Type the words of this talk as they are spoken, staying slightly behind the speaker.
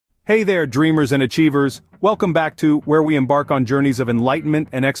Hey there, dreamers and achievers. Welcome back to where we embark on journeys of enlightenment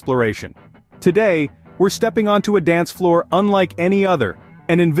and exploration. Today, we're stepping onto a dance floor unlike any other,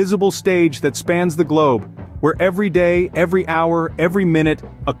 an invisible stage that spans the globe, where every day, every hour, every minute,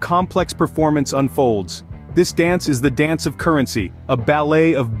 a complex performance unfolds. This dance is the dance of currency, a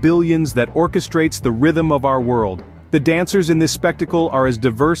ballet of billions that orchestrates the rhythm of our world. The dancers in this spectacle are as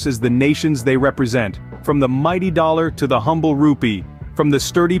diverse as the nations they represent, from the mighty dollar to the humble rupee, from the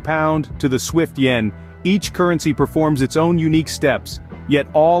sturdy pound to the swift yen. Each currency performs its own unique steps, yet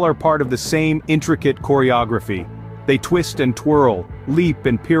all are part of the same intricate choreography. They twist and twirl, leap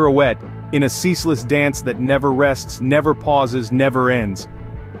and pirouette, in a ceaseless dance that never rests, never pauses, never ends.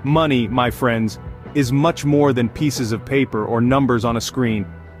 Money, my friends, is much more than pieces of paper or numbers on a screen.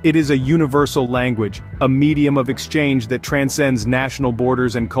 It is a universal language, a medium of exchange that transcends national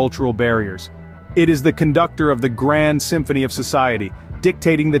borders and cultural barriers. It is the conductor of the grand symphony of society,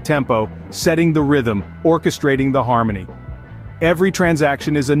 dictating the tempo, setting the rhythm, orchestrating the harmony. Every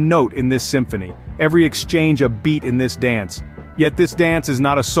transaction is a note in this symphony, every exchange a beat in this dance. Yet this dance is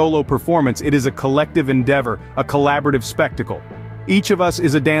not a solo performance, it is a collective endeavor, a collaborative spectacle. Each of us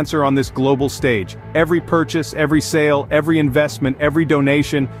is a dancer on this global stage. Every purchase, every sale, every investment, every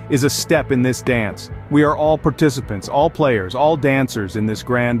donation is a step in this dance. We are all participants, all players, all dancers in this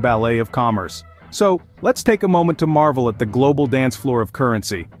grand ballet of commerce. So, let's take a moment to marvel at the global dance floor of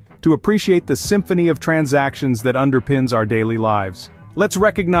currency, to appreciate the symphony of transactions that underpins our daily lives. Let's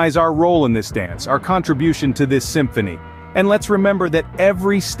recognize our role in this dance, our contribution to this symphony. And let's remember that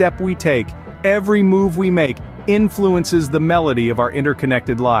every step we take, every move we make, influences the melody of our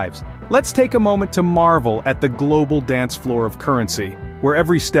interconnected lives. Let's take a moment to marvel at the global dance floor of currency, where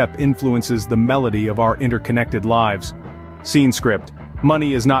every step influences the melody of our interconnected lives. Scene script.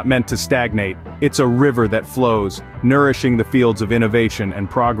 Money is not meant to stagnate, it's a river that flows, nourishing the fields of innovation and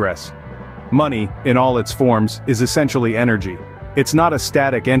progress. Money, in all its forms, is essentially energy. It's not a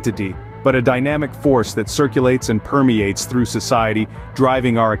static entity, but a dynamic force that circulates and permeates through society,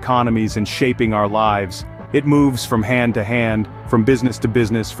 driving our economies and shaping our lives. It moves from hand to hand, from business to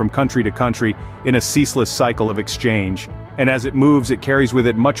business, from country to country, in a ceaseless cycle of exchange. And as it moves, it carries with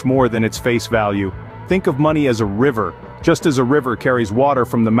it much more than its face value. Think of money as a river. Just as a river carries water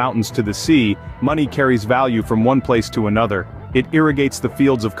from the mountains to the sea, money carries value from one place to another. It irrigates the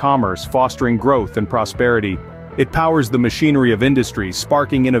fields of commerce, fostering growth and prosperity. It powers the machinery of industry,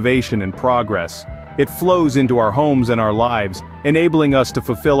 sparking innovation and progress. It flows into our homes and our lives, enabling us to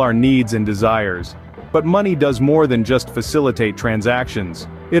fulfill our needs and desires. But money does more than just facilitate transactions.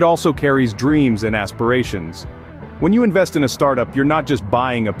 It also carries dreams and aspirations. When you invest in a startup, you're not just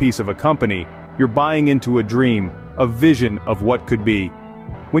buying a piece of a company, you're buying into a dream, a vision of what could be.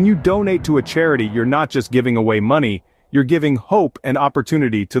 When you donate to a charity, you're not just giving away money, you're giving hope and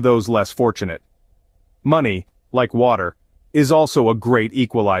opportunity to those less fortunate. Money, like water, is also a great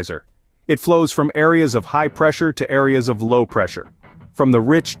equalizer. It flows from areas of high pressure to areas of low pressure. From the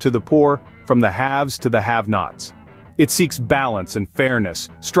rich to the poor, from the haves to the have-nots. It seeks balance and fairness,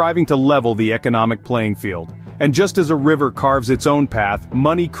 striving to level the economic playing field. And just as a river carves its own path,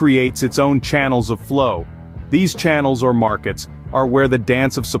 money creates its own channels of flow. These channels or markets are where the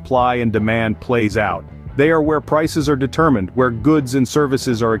dance of supply and demand plays out. They are where prices are determined, where goods and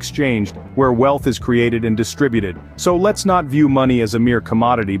services are exchanged, where wealth is created and distributed. So let's not view money as a mere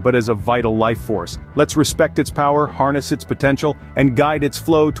commodity but as a vital life force. Let's respect its power, harness its potential, and guide its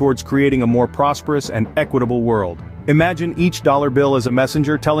flow towards creating a more prosperous and equitable world. Imagine each dollar bill as a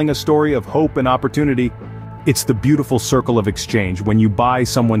messenger telling a story of hope and opportunity. It's the beautiful circle of exchange. When you buy,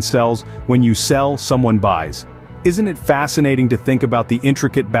 someone sells. When you sell, someone buys. Isn't it fascinating to think about the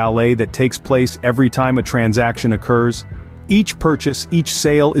intricate ballet that takes place every time a transaction occurs? Each purchase, each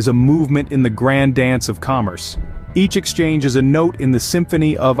sale is a movement in the grand dance of commerce. Each exchange is a note in the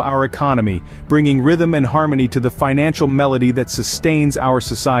symphony of our economy, bringing rhythm and harmony to the financial melody that sustains our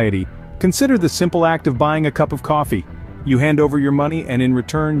society. Consider the simple act of buying a cup of coffee. You hand over your money and in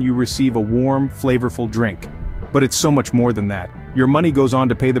return you receive a warm, flavorful drink. But it's so much more than that. Your money goes on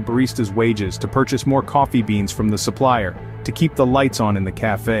to pay the barista's wages, to purchase more coffee beans from the supplier, to keep the lights on in the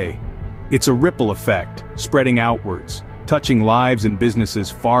cafe. It's a ripple effect, spreading outwards, touching lives and businesses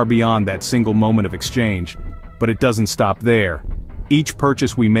far beyond that single moment of exchange. But it doesn't stop there. Each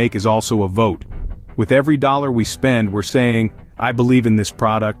purchase we make is also a vote. With every dollar we spend, we're saying, I believe in this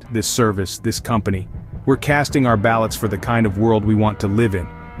product, this service, this company. We're casting our ballots for the kind of world we want to live in,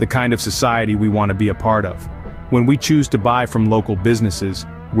 the kind of society we want to be a part of. When we choose to buy from local businesses,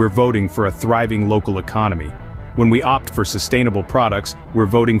 we're voting for a thriving local economy. When we opt for sustainable products, we're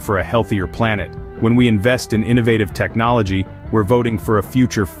voting for a healthier planet. When we invest in innovative technology, We're voting for a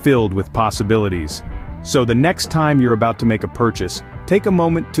future filled with possibilities. So the next time you're about to make a purchase, take a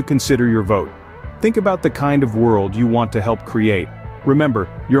moment to consider your vote. Think about the kind of world you want to help create. Remember,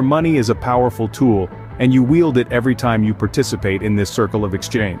 your money is a powerful tool, and you wield it every time you participate in this circle of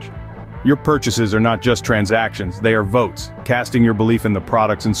exchange. Your purchases are not just transactions, they are votes, casting your belief in the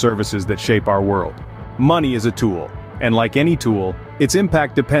products and services that shape our world. Money is a tool, and like any tool, its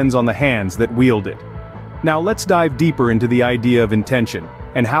impact depends on the hands that wield it. Now let's dive deeper into the idea of intention,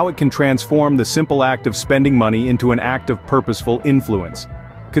 and how it can transform the simple act of spending money into an act of purposeful influence.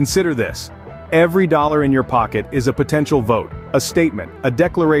 Consider this. Every dollar in your pocket is a potential vote, a statement, a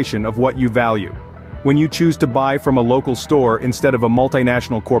declaration of what you value. When you choose to buy from a local store instead of a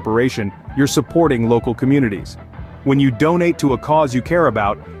multinational corporation, you're supporting local communities. When you donate to a cause you care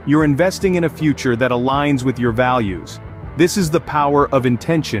about, you're investing in a future that aligns with your values. This is the power of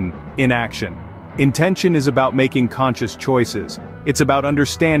intention in action. Intention is about making conscious choices. It's about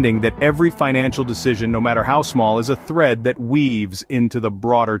understanding that every financial decision, no matter how small, is a thread that weaves into the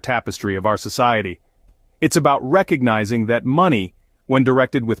broader tapestry of our society. It's about recognizing that money, when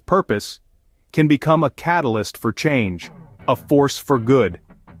directed with purpose, can become a catalyst for change, a force for good.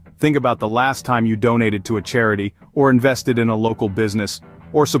 Think about the last time you donated to a charity, or invested in a local business,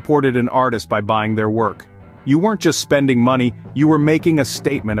 or supported an artist by buying their work. You weren't just spending money, you were making a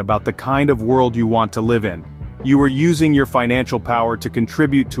statement about the kind of world you want to live in. You were using your financial power to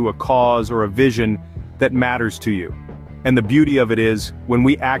contribute to a cause or a vision that matters to you. And the beauty of it is, when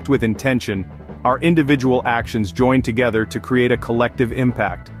we act with intention, our individual actions join together to create a collective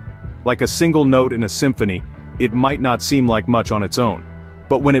impact. Like a single note in a symphony, it might not seem like much on its own.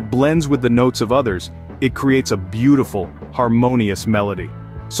 But when it blends with the notes of others, it creates a beautiful, harmonious melody.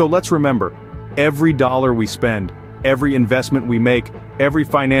 So let's remember, every dollar we spend, every investment we make, every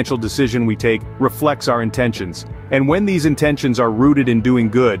financial decision we take reflects our intentions. And when these intentions are rooted in doing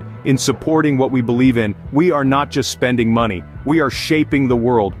good, in supporting what we believe in, we are not just spending money, we are shaping the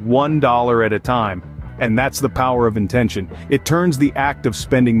world $1 at a time. And that's the power of intention. It turns the act of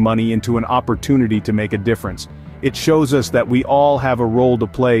spending money into an opportunity to make a difference. It shows us that we all have a role to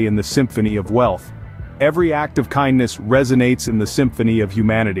play in the symphony of wealth. Every act of kindness resonates in the symphony of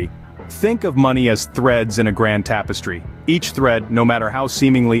humanity. Think of money as threads in a grand tapestry. Each thread, no matter how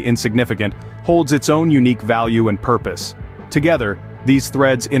seemingly insignificant, holds its own unique value and purpose. Together, these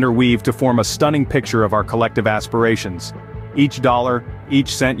threads interweave to form a stunning picture of our collective aspirations. Each dollar,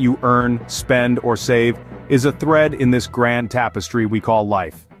 each cent you earn, spend, or save, is a thread in this grand tapestry we call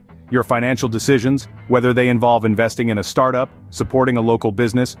life. Your financial decisions, whether they involve investing in a startup, supporting a local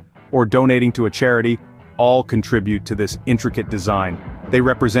business, or donating to a charity, all contribute to this intricate design. They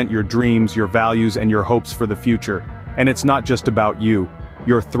represent your dreams, your values, and your hopes for the future. And it's not just about you.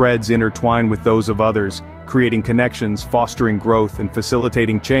 Your threads intertwine with those of others, creating connections, fostering growth, and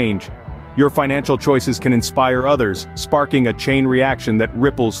facilitating change. Your financial choices can inspire others, sparking a chain reaction that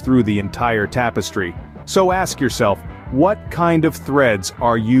ripples through the entire tapestry. So ask yourself, what kind of threads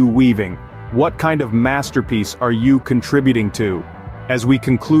are you weaving? What kind of masterpiece are you contributing to? As we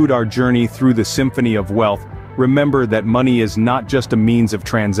conclude our journey through the symphony of wealth, remember that money is not just a means of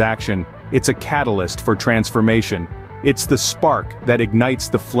transaction, it's a catalyst for transformation. It's the spark that ignites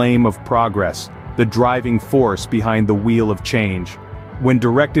the flame of progress, the driving force behind the wheel of change. When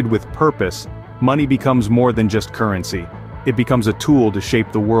directed with purpose, money becomes more than just currency. It becomes a tool to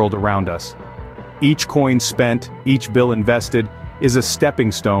shape the world around us. Each coin spent, each bill invested, is a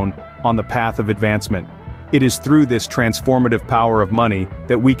stepping stone on the path of advancement. It is through this transformative power of money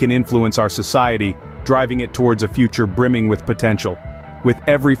that we can influence our society, driving it towards a future brimming with potential. With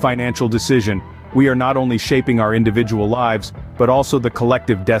every financial decision, we are not only shaping our individual lives, but also the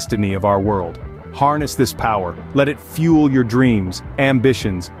collective destiny of our world. Harness this power, let it fuel your dreams,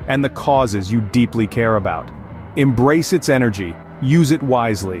 ambitions, and the causes you deeply care about. Embrace its energy, use it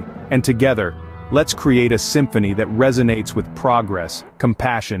wisely, and together, let's create a symphony that resonates with progress,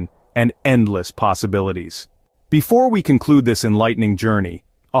 compassion, and endless possibilities. Before we conclude this enlightening journey,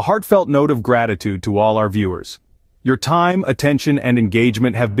 a heartfelt note of gratitude to all our viewers. Your time, attention, and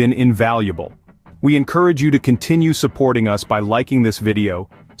engagement have been invaluable. We encourage you to continue supporting us by liking this video,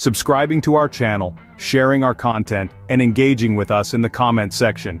 subscribing to our channel, sharing our content, and engaging with us in the comment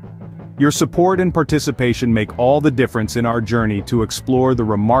section. Your support and participation make all the difference in our journey to explore the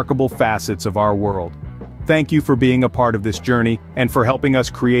remarkable facets of our world. Thank you for being a part of this journey and for helping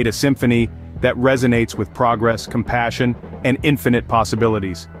us create a symphony that resonates with progress, compassion, and infinite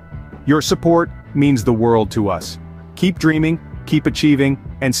possibilities. Your support means the world to us. Keep dreaming, keep achieving,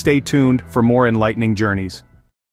 and stay tuned for more enlightening journeys.